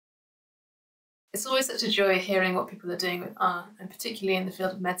It's always such a joy hearing what people are doing with art, and particularly in the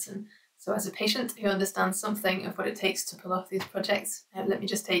field of medicine. So as a patient who understands something of what it takes to pull off these projects, let me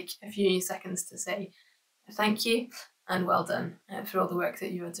just take a few seconds to say thank you and well done for all the work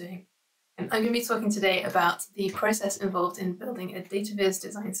that you are doing. I'm going to be talking today about the process involved in building a Dataviz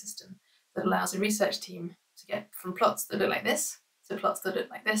design system that allows a research team to get from plots that look like this to plots that look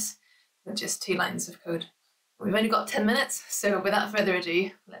like this with just 2 lines of code. We've only got 10 minutes, so without further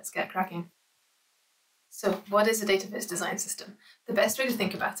ado, let's get cracking. So what is a Dataviz design system? The best way to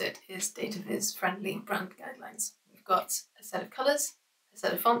think about it is Dataviz friendly brand guidelines. We've got a set of colours, a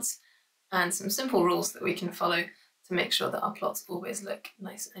set of fonts, and some simple rules that we can follow to make sure that our plots always look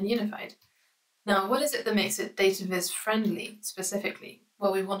nice and unified. Now, what is it that makes it Dataviz friendly specifically?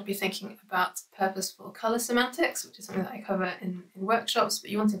 Well, we want to be thinking about purposeful colour semantics, which is something that I cover in workshops,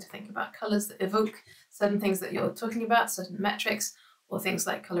 but you wanting to think about colours that evoke certain things that you're talking about, certain metrics, or things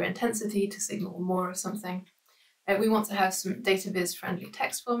like colour intensity to signal more of something. We want to have some Dataviz friendly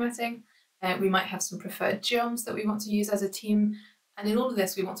text formatting. We might have some preferred geoms that we want to use as a team. And in all of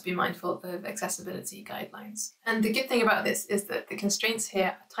this, we want to be mindful of accessibility guidelines. And the good thing about this is that the constraints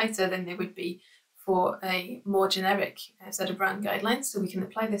here are tighter than they would be for a more generic set of brand guidelines. So we can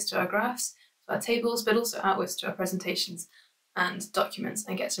apply this to our graphs, to our tables, but also outwards to our presentations and documents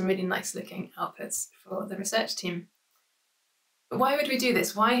and get some really nice looking outputs for the research team. But why would we do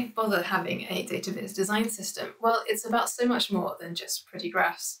this? Why bother having a Dataviz design system? Well, it's about so much more than just pretty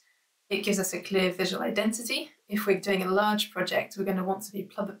graphs. It gives us a clear visual identity. If we're doing a large project, we're going to want to be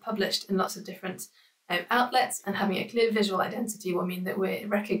published in lots of different outlets, and having a clear visual identity will mean that we're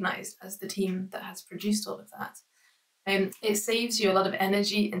recognised as the team that has produced all of that. It saves you a lot of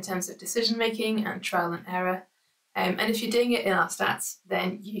energy in terms of decision making and trial and error. And if you're doing it in our stats,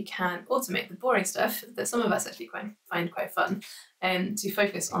 then you can automate the boring stuff that some of us actually find quite fun, to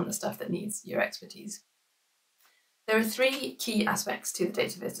focus on the stuff that needs your expertise. There are 3 key aspects to the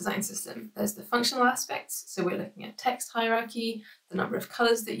Dataviz design system. There's the functional aspects, so we're looking at text hierarchy, the number of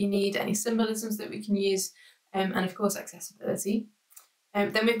colours that you need, any symbolisms that we can use, and of course accessibility.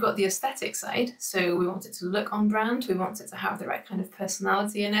 Then we've got the aesthetic side, so we want it to look on brand, we want it to have the right kind of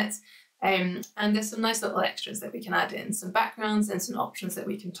personality in it, and there's some nice little extras that we can add in, some backgrounds and some options that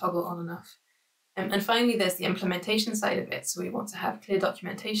we can toggle on and off. And finally, there's the implementation side of it, so we want to have clear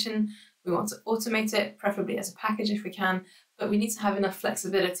documentation. We want to automate it, preferably as a package if we can, but we need to have enough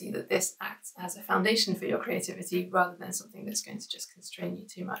flexibility that this acts as a foundation for your creativity rather than something that's going to just constrain you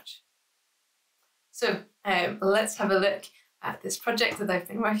too much. So let's have a look at this project that I've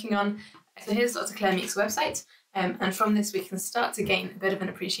been working on. So here's Dr. Claire Meek's website, and from this we can start to gain a bit of an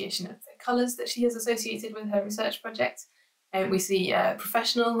appreciation of the colours that she has associated with her research project. We see a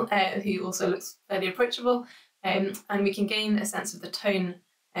professional who also looks fairly approachable, and we can gain a sense of the tone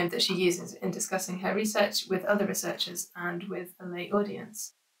that she uses in discussing her research with other researchers and with a lay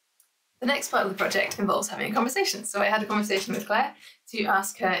audience. The next part of the project involves having a conversation. So I had a conversation with Claire to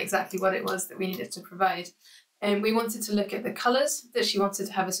ask her exactly what it was that we needed to provide. And we wanted to look at the colours that she wanted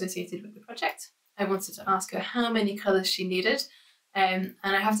to have associated with the project. I wanted to ask her how many colours she needed. And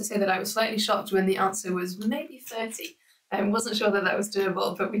I have to say that I was slightly shocked when the answer was maybe 30. I wasn't sure that that was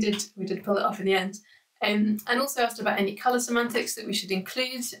doable, but we did pull it off in the end. And also asked about any colour semantics that we should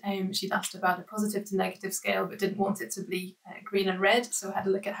include. She'd asked about a positive to negative scale, but didn't want it to be green and red, so I had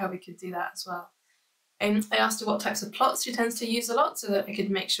to look at how we could do that as well. I asked her what types of plots she tends to use a lot, so that I could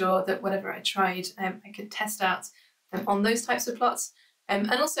make sure that whatever I tried, I could test out on those types of plots, and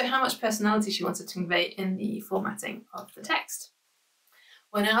also how much personality she wanted to convey in the formatting of the text.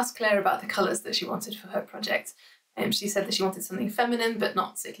 When I asked Claire about the colours that she wanted for her project, she said that she wanted something feminine but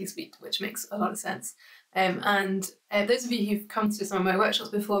not sickly sweet, which makes a lot of sense. And those of you who've come to some of my workshops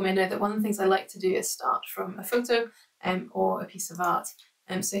before may know that one of the things I like to do is start from a photo or a piece of art.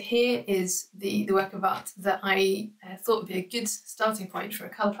 So here is the work of art that I thought would be a good starting point for a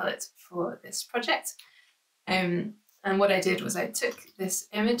colour palette for this project. And what I did was I took this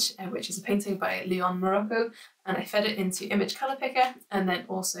image, which is a painting by Leon Morocco, and I fed it into Image Colour Picker and then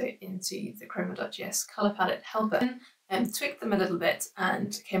also into the Chroma.js Colour Palette helper, and tweaked them a little bit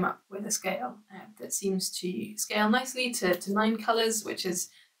and came up with a scale that seems to scale nicely to 9 colours, which is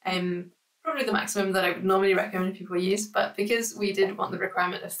probably the maximum that I would normally recommend people use. But because we did want the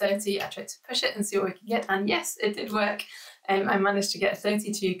requirement of 30, I tried to push it and see what we could get, and yes, it did work. I managed to get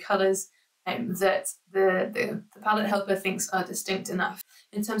 32 colours that the palette helper thinks are distinct enough.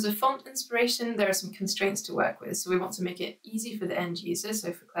 In terms of font inspiration, there are some constraints to work with, so we want to make it easy for the end user,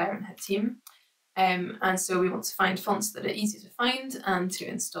 so for Claire and her team. And so we want to find fonts that are easy to find and to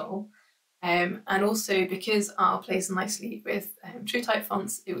install. And also because R plays nicely with true type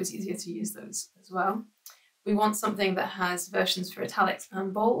fonts, it was easier to use those as well. We want something that has versions for italics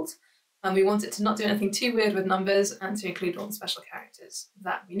and bold, and we want it to not do anything too weird with numbers and to include all the special characters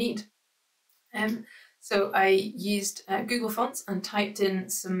that we need. So I used Google Fonts and typed in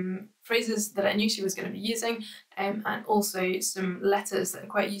some phrases that I knew she was going to be using, and also some letters that are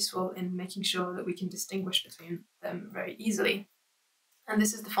quite useful in making sure that we can distinguish between them very easily. And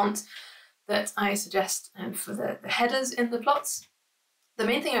this is the font that I suggest for the headers in the plots. The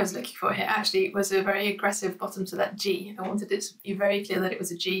main thing I was looking for here actually was a very aggressive bottom to that G. I wanted it to be very clear that it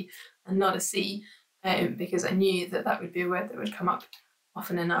was a G and not a C, because I knew that that would be a word that would come up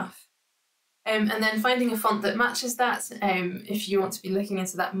often enough. And then finding a font that matches that. If you want to be looking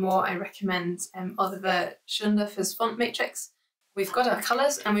into that more, I recommend Oliver Schoendorfer's font matrix. We've got our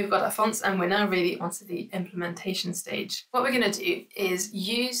colours and we've got our fonts, and we're now really onto the implementation stage. What we're going to do is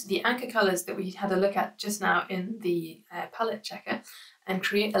use the anchor colours that we had a look at just now in the palette checker and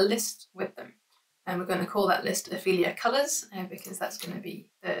create a list with them. And we're going to call that list Ophelia Colours, because that's going to be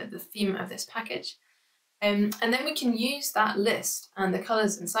the theme of this package. And then we can use that list and the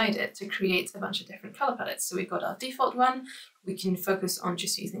colours inside it to create a bunch of different colour palettes. So we've got our default one. We can focus on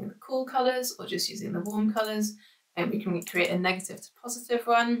just using the cool colours or just using the warm colours. And we can create a negative to positive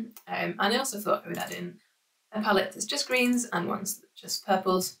one. And I also thought I would add in a palette that's just greens and ones that just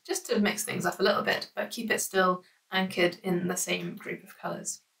purples, just to mix things up a little bit, but keep it still anchored in the same group of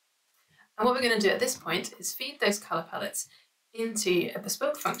colours. And what we're going to do at this point is feed those colour palettes into a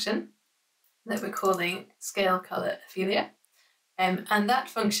bespoke function that we're calling scale colour Ophelia. And that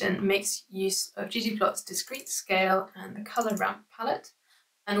function makes use of ggplot's discrete scale and the colour ramp palette,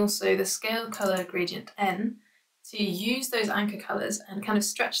 and also the scale colour gradient N, to use those anchor colours and kind of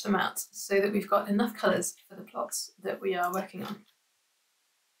stretch them out so that we've got enough colours for the plots that we are working on.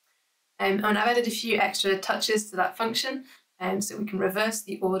 And I've added a few extra touches to that function, so we can reverse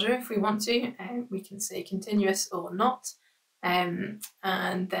the order if we want to. We can say continuous or not. And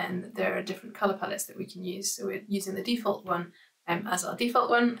then there are different colour palettes that we can use. So we're using the default one as our default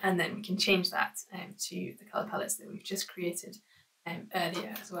one, and then we can change that to the colour palettes that we've just created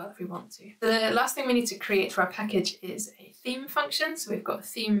earlier as well if we want to. The last thing we need to create for our package is a theme function. So we've got a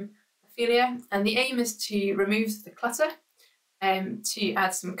theme Ophelia, and the aim is to remove the clutter, to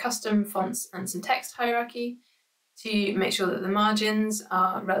add some custom fonts and some text hierarchy, to make sure that the margins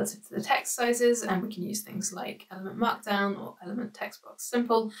are relative to the text sizes, and we can use things like element markdown or element text box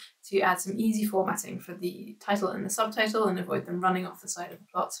simple to add some easy formatting for the title and the subtitle and avoid them running off the side of the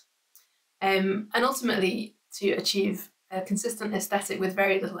plot. And ultimately to achieve a consistent aesthetic with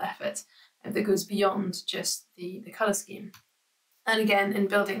very little effort that goes beyond just the colour scheme. And again, in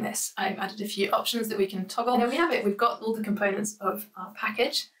building this, I've added a few options that we can toggle. There we have it, we've got all the components of our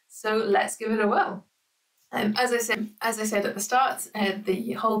package, so let's give it a whirl. As I said at the start,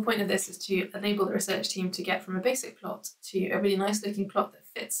 the whole point of this is to enable the research team to get from a basic plot to a really nice looking plot that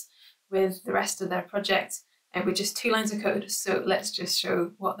fits with the rest of their project with just 2 lines of code. So let's just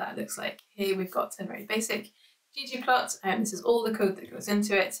show what that looks like. Here we've got a very basic ggplot, and this is all the code that goes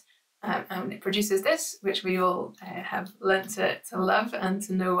into it, and it produces this, which we all have learned to love and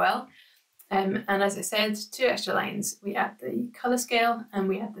to know well. And as I said, 2 extra lines. We add the colour scale and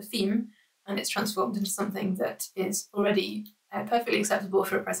we add the theme, and it's transformed into something that is already perfectly acceptable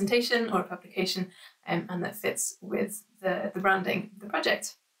for a presentation or a publication, and that fits with the branding of the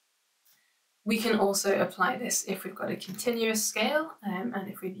project. We can also apply this if we've got a continuous scale, and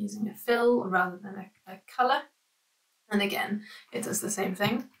if we're using a fill rather than a colour. And again, it does the same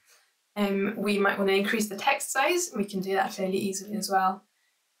thing. We might want to increase the text size. We can do that fairly easily as well.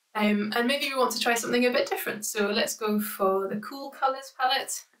 And maybe we want to try something a bit different. So let's go for the cool colours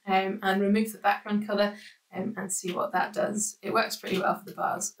palette and remove the background colour and see what that does. It works pretty well for the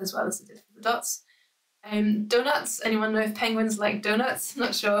bars as well as it did for the dots. Donuts, anyone know if penguins like donuts?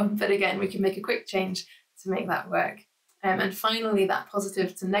 Not sure, but again, we can make a quick change to make that work. And finally, that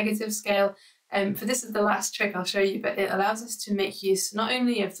positive to negative scale. For this is the last trick I'll show you, but it allows us to make use not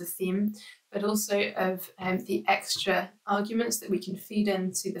only of the theme, but also of the extra arguments that we can feed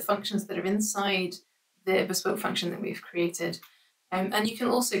into the functions that are inside the bespoke function that we've created. And you can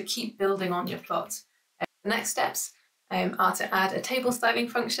also keep building on your plot. The next steps are to add a table styling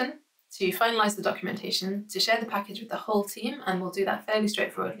function, to finalise the documentation, to share the package with the whole team, and we'll do that fairly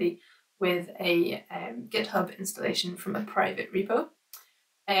straightforwardly with a GitHub installation from a private repo.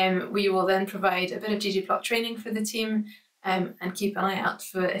 We will then provide a bit of ggplot training for the team and keep an eye out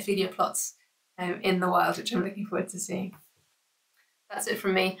for Ophelia plots in the wild, which I'm looking forward to seeing. That's it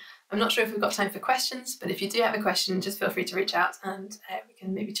from me. I'm not sure if we've got time for questions, but if you do have a question, just feel free to reach out and we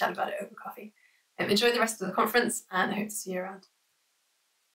can maybe chat about it over coffee. Enjoy the rest of the conference, and I hope to see you around.